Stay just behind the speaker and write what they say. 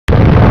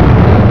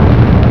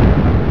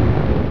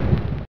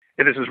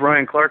Hey, this is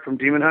Ryan Clark from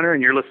Demon Hunter,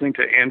 and you're listening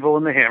to Anvil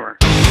and the Hammer.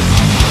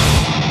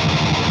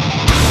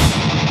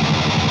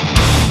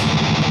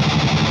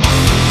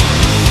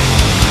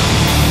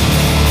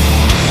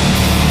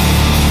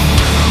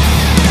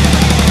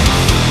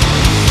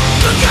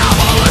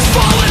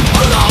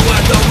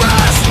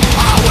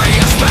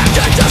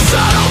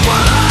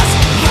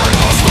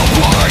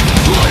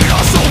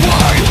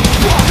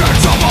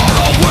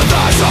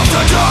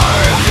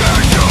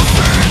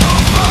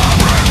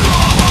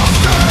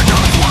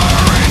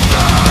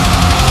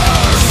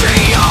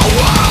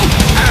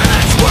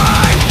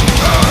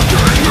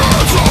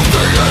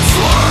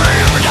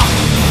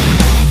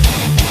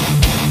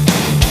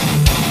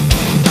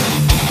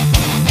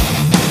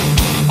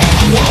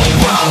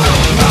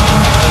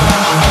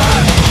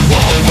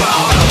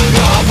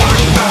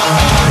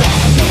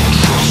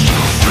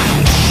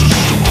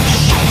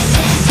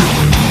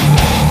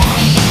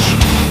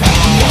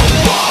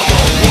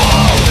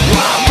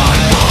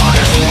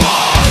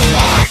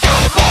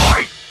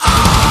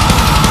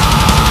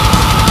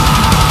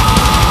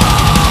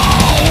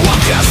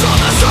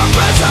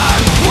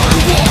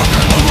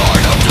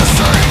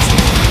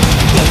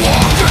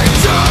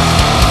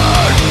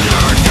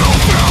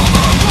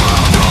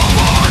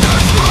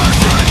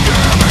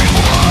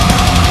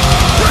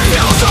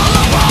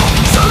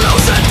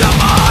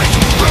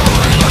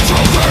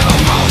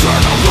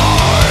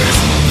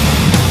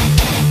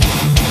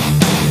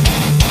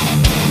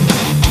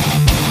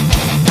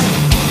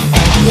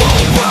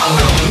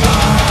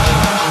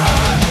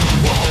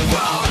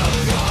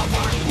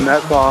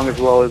 That song, as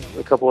well as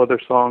a couple other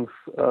songs,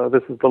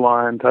 This Is the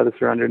Line, Tie This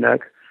Around Your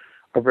Neck,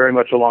 are very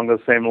much along those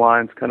same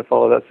lines, kind of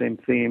follow that same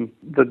theme.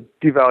 The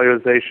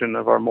devaluation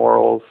of our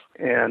morals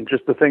and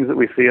just the things that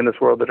we see in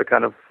this world that are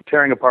kind of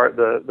tearing apart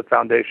the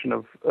foundation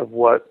of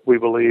what we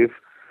believe.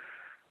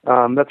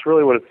 That's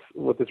really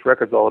what this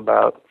record's all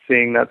about,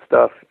 seeing that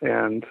stuff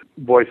and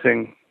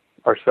voicing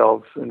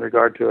ourselves in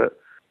regard to it.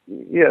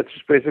 Yeah, it's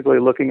just basically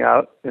looking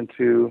out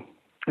into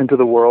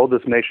the world,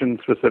 this nation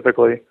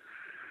specifically,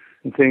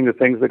 and seeing the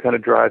things that kind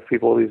of drive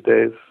people these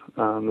days,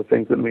 the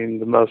things that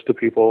mean the most to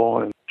people,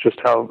 and just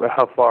how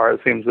far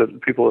it seems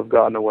that people have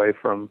gotten away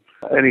from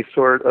any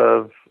sort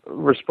of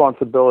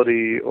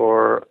responsibility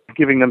or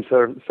giving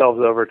themselves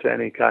over to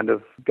any kind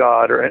of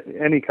God or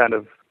any kind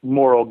of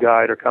moral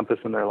guide or compass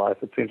in their life.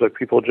 It seems like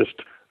people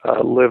just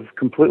live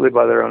completely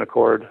by their own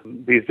accord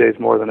these days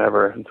more than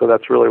ever, and so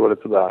that's really what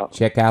it's about.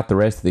 Check out the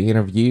rest of the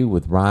interview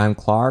with Ryan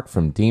Clark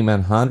from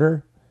Demon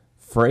Hunter,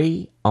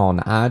 free on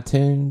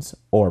iTunes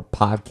or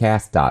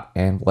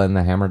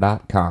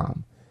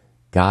podcast.anvilandthehammer.com.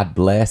 God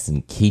bless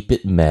and keep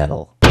it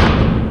metal.